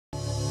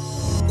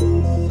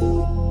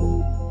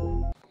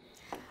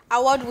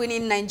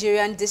Award-winning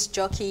Nigerian disc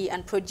jockey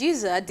and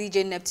producer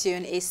DJ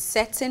Neptune is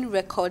setting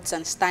records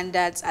and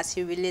standards as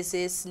he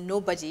releases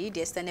Nobody,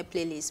 the extended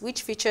playlist,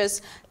 which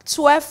features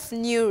 12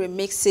 new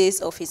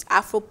remixes of his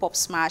Afro-pop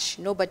smash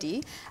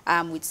Nobody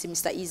with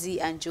Mr. Easy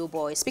and Joe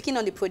Boy. Speaking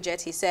on the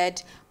project, he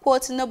said,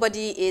 quote,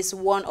 "Nobody is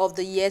one of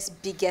the year's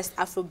biggest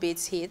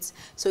Afrobeats hits,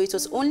 so it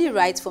was only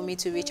right for me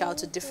to reach out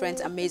to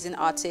different amazing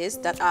artists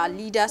that are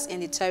leaders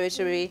in the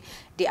territory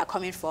they are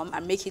coming from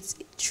and make it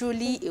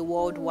truly a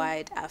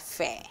worldwide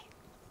affair."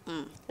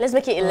 Let's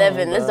make it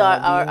 11. Let's do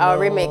our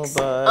remix.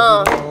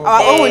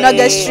 Our own will not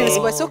get streams,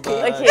 but it's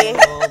okay. Okay,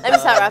 let me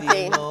start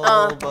rapping.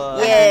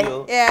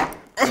 Yeah.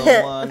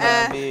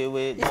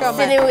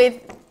 Sitting with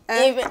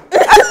even.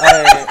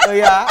 Oh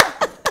yeah.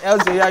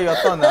 Elsie, yeah, your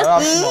turn.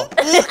 Rap more.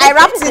 I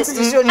rapped into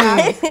the show now.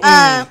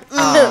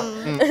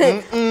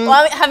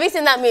 Well, have you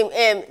seen that meme?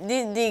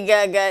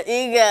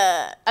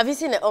 Have you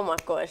seen it? Oh my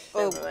gosh.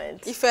 Oh, never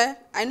mind. Ife,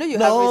 I know you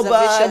have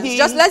reservations.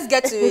 Just let's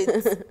get to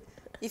it.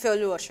 Ife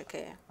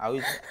Oluwasoke.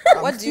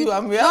 What do you?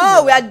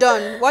 No, we are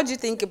done. What do you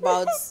think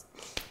about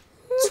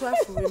 12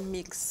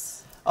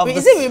 remix?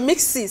 Is it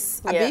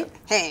remixes? Yeah.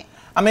 Hey.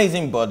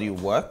 Amazing body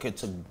of work.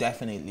 It's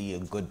definitely a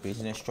good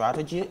business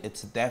strategy.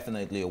 It's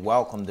definitely a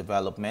welcome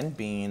development,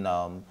 being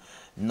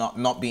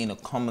not being a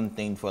common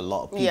thing for a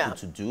lot of people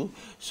to do.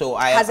 So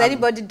has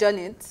anybody done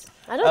it?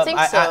 I don't think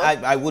so.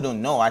 I wouldn't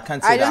know. I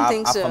can't say that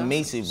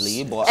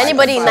affirmatively, but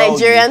anybody in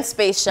Nigerian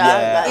space, in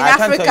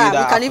Africa,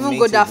 we can even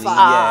go that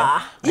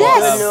far.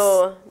 Yes.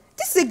 No.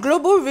 This is a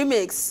global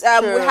remix.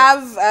 We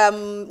have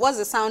what's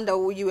the sound that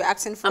you were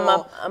asking for?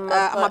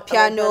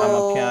 Amapiano,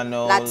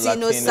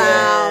 Latino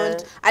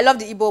sound. I love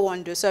the Igbo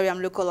one though. Sorry,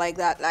 I'm local like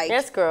that. Like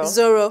yes, girl.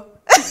 Zoro.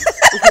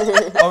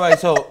 All right,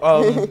 so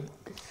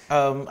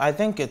I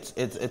think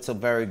it's a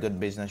very good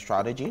business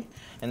strategy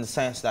in the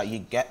sense that you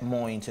get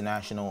more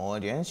international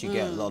audience, you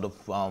get a lot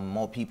of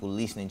more people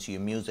listening to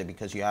your music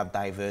because you have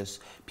diverse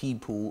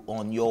people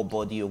on your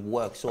body of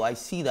work. So I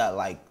see that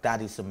like that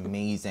is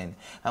amazing,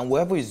 and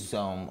whoever is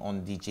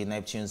on DJ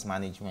Neptune's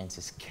management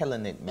is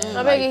killing it, man.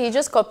 I mean, he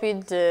just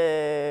copied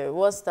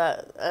what's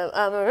that?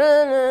 I'm a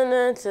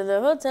runner to the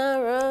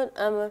hotel road.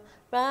 I'm a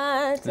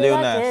right till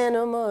I can't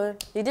no more.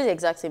 He did the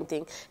exact same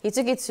thing. He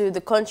took it to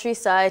the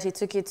countryside, he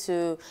took it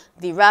to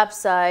the rap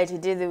side, he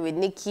did it with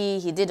Nicki,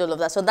 he did all of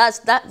that. So that's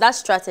that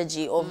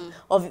strategy of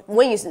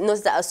when you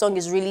notice that a song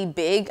is really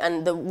big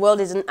and the world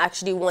isn't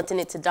actually wanting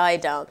it to die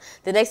down,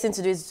 the next thing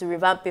to do is to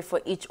revamp it for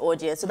each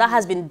audience. So that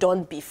has been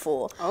done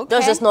before. Okay.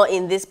 That's just not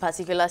in this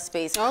particular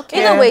space.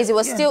 Okay. Either ways, it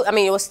was still, I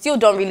mean, it was still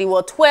done really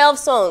well. 12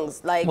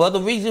 songs. Like, well, the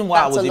reason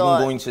why I was even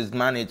going to his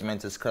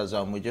management is because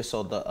we just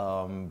saw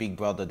the Big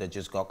Brother that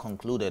just got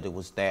concluded. It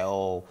was there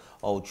all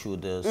through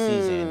the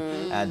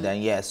season, and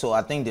then so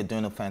I think they're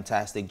doing a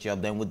fantastic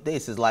job. Then with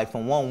this, it's like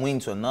from one win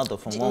to another,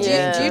 from one win to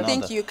another. Do you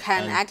think you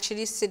can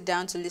actually sit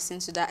down to listen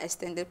to that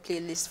extended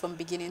playlist from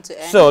beginning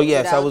to end? So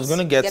yes, I was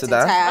gonna get to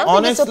that. I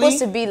don't think it's supposed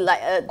to be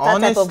like that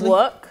type of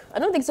work. I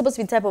don't think it's supposed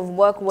to be the type of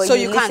work where so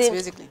you can't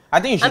basically.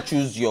 I think you should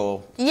choose your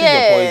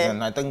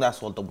poison. I think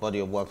that's what the body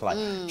of work like.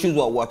 Choose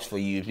what works for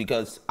you,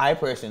 because I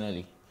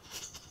personally,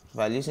 if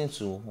I listen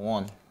to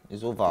one,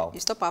 it's over. You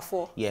stop at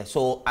 4. Yeah,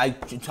 so I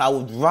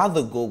would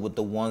rather go with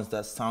the ones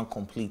that sound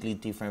completely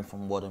different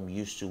from what I'm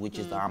used to, which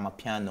is the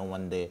Amapiano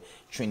and the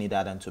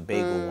Trinidad and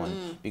Tobago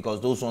one, because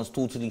those ones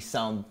totally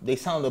sound a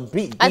bit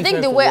different. I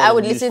think the way I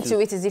would listen to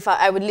it is if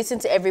I would listen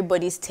to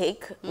everybody's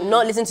take,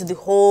 not listen to the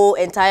whole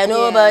entire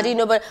nobody.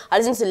 I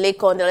listen to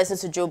Lakon, then I listen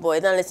to Joe Boy,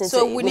 then I listen to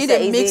So we need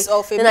Mr. a mix Easy.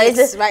 of a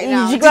mix right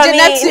now. DJ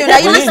Neptune,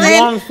 are you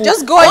listening?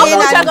 Just go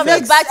in and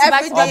mix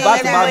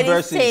back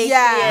verses.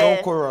 Yeah.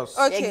 No chorus.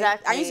 Okay,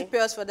 exactly. I need to pay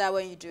us for that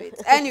when you do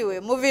it. Anyway,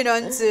 moving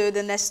on to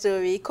the next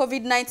story.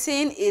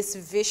 COVID-19 is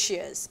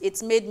vicious.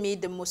 It's made me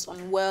the most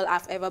unwell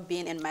I've ever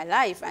been in my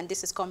life, and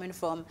this is coming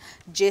from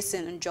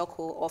Jason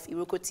Njoko of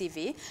Iroko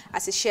TV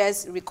as he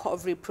shares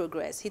recovery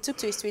progress. He took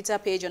to his Twitter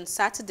page on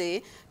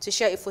Saturday to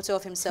share a photo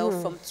of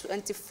himself from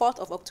 24th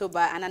of October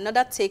and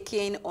another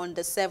taken on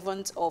the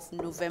 7th of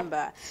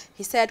November.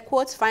 He said,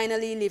 quote,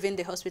 "Finally leaving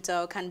the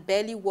hospital, can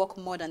barely walk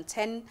more than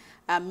 10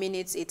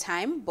 minutes a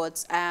time,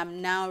 but I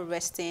am now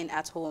resting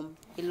at home.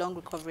 A long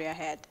recovery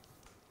ahead."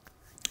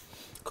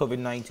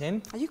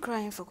 COVID-19? Are you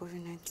crying for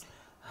COVID-19?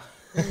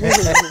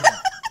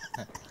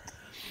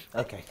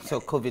 Okay, so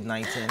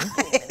COVID-19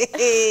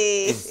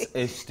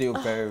 is still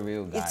very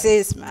real, guys. It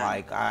is, man.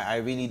 Like, I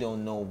really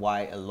don't know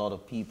why a lot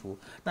of people...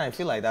 Now, I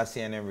feel like that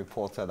CNN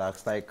reporter that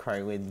started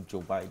crying when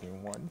Joe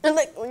Biden won.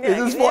 Like, is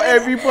this for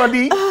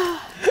everybody?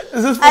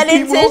 Is this for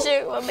people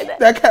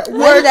that can't work?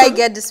 Where did I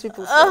get these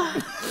people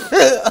from?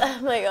 Oh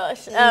my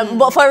gosh.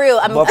 But for real,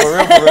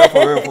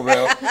 for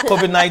real.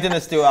 COVID-19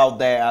 is still out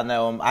there, and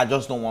I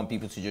just don't want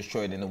people to just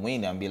throw it in the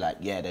wind and be like,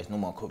 yeah, there's no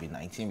more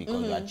COVID-19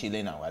 because we are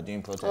chilling and we're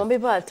doing protests. Some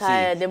people are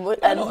tired. See,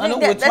 I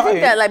think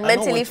they're like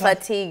mentally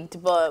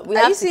fatigued, but we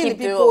have to keep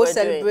doing what we're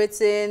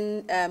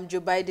celebrating Joe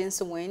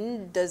Biden's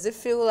win? Does it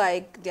feel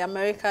like the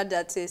America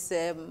that is,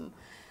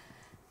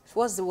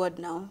 what's the word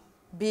now?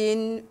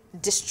 being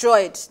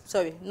destroyed.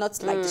 Sorry,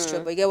 not like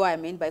destroyed, but you get what I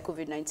mean by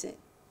COVID-19.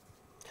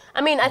 I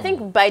mean, I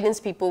think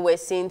Biden's people were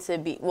seen to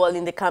be, well,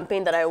 in the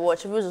campaign that I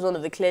watched, which was one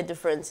of the clear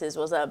differences,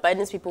 was that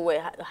Biden's people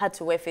had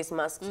to wear face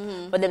masks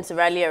for them to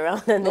rally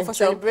around. And then for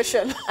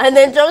celebration. And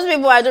then Trump's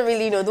people, I don't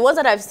really know. The ones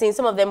that I've seen,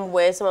 some of them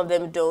wear, some of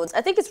them don't.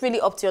 I think it's really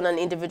up to you on an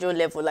individual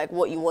level, like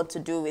what you want to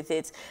do with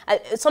it.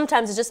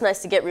 Sometimes it's just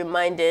nice to get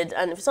reminded,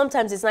 and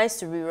sometimes it's nice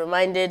to be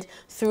reminded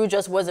through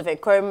just words of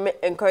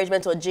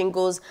encouragement or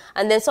jingles.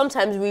 And then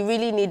sometimes we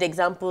really need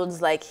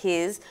examples like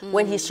his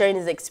when he's sharing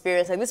his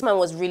experience. Like this man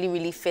was really,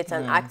 really fit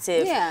and active.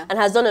 And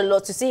has done a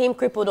lot. To see him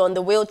crippled on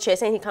the wheelchair,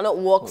 saying he cannot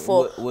walk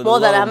for more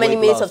than how many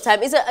minutes of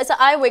time, it's an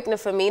eye wakener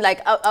for me.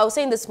 Like I was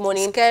saying this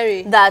morning,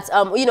 scary, that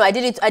you know, I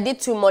did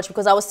too much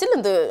because I was still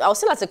at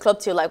the club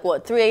till like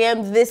what 3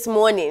 a.m. this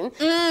morning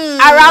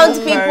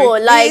around people.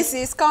 Like this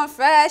is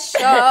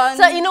confession.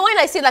 So you know, when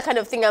I see that kind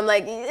of thing, I'm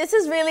like, this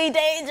is really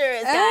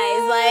dangerous,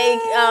 guys.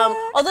 Like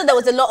although there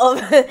was a lot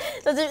of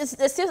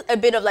there's still a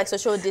bit of like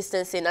social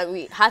distancing, and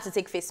we had to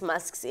take face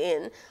masks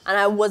in, and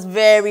I was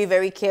very,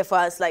 very careful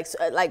as like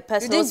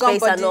personal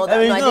space and all that.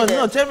 I mean,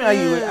 no, tell me how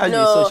you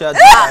social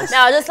distance.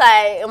 No, just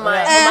like on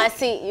my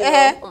seat, you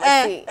know, on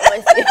my seat.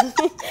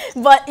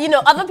 But you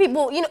know, other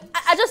people, you know,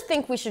 I just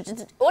think we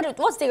should.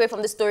 What's taken away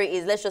from the story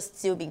is let's just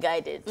still be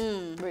guided.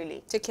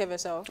 Really, take care of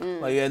yourself.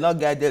 But you're not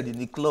guided in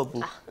the club.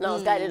 No, I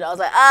was guided. I was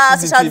like,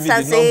 social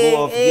distancing. Did not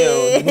go off.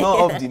 Yeah, did not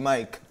off the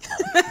mic.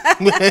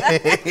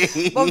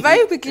 But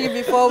very quickly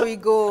before we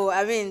go,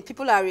 I mean,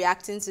 people are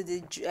reacting to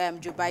the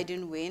Joe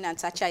Biden win, and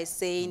Thatcher is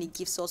saying it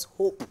gives us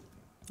hope.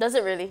 Does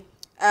it really?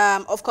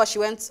 Of course, she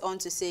went on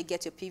to say,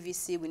 get your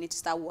PVC, we need to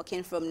start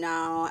working from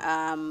now,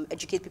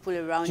 educate people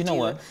around you. You know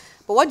what?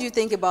 But what do you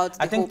think about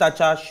I think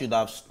Thatcher should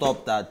have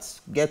stopped that,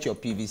 get your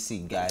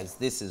PVC, guys.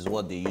 This is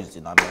what they used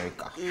in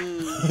America.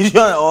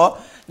 Or,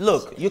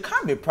 look, you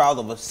can't be proud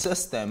of a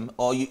system,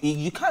 or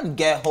you can't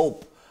get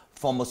hope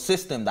from a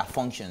system that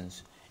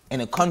functions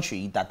in a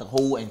country that the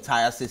whole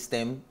entire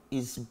system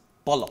is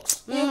bollocks.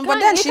 But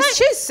then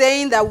she's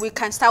saying that we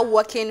can start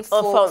working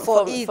for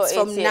it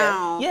from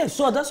now. Yeah,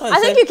 so that's why I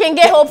think you can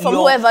get hope from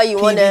whoever you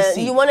want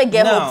to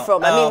get hope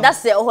from. I mean,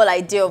 that's the whole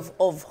idea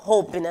of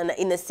hope in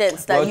a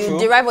sense, that you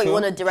derive what you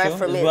want to derive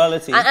from it.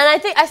 And I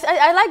think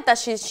I like that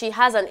she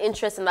has an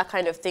interest in that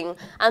kind of thing.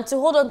 And to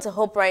hold on to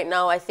hope right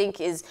now, I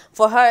think is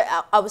for her.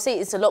 I would say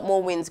it's a lot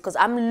more wins, because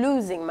I'm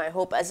losing my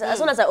hope as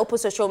soon as I open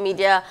social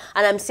media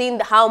and I'm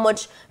seeing how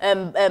much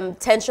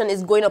tension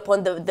is going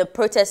upon the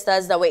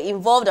protesters that were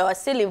involved or are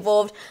still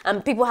involved,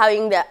 and people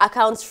having their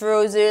accounts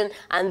frozen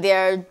and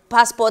their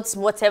passports,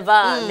 whatever,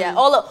 and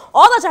all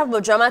that type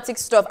of dramatic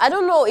stuff. I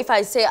don't know if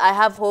I say I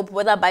have hope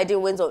whether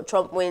Biden wins or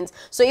Trump wins.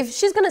 So if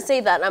she's gonna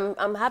say that,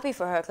 I'm happy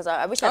for her, because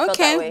I wish I felt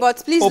that way. Okay, but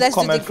please let's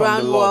do the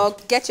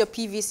groundwork. Get your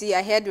PVC.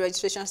 I heard the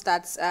registration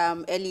starts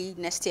early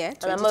next year,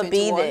 2021. And I'm gonna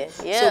be there.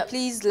 Yeah. So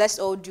please let's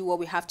all do what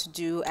we have to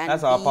do and be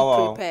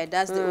prepared.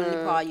 That's the only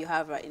power you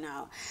have right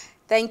now.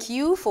 Thank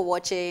you for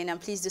watching, and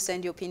please do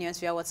send your opinions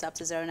via WhatsApp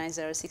to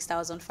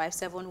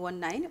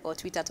 09060005719 or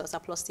tweet at us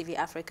at +TV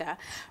Africa.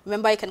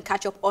 Remember, you can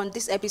catch up on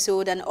this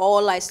episode and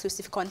all our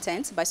exclusive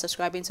content by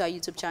subscribing to our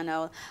YouTube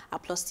channel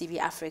at +TV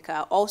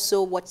Africa.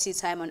 Also, watch Tea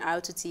Time on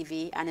Iroko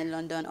TV and in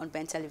London on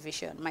Ben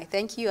Television. My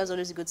thank you, as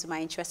always, go to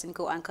my interesting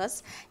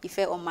co-anchors, Ife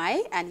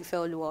Omai and Ife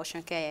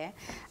Oluwa-Oshonkeye,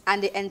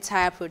 and the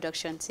entire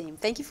production team.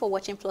 Thank you for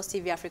watching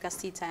 +TV Africa's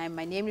Tea Time.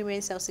 My name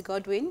remains Elsie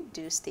Godwin.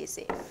 Do stay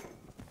safe.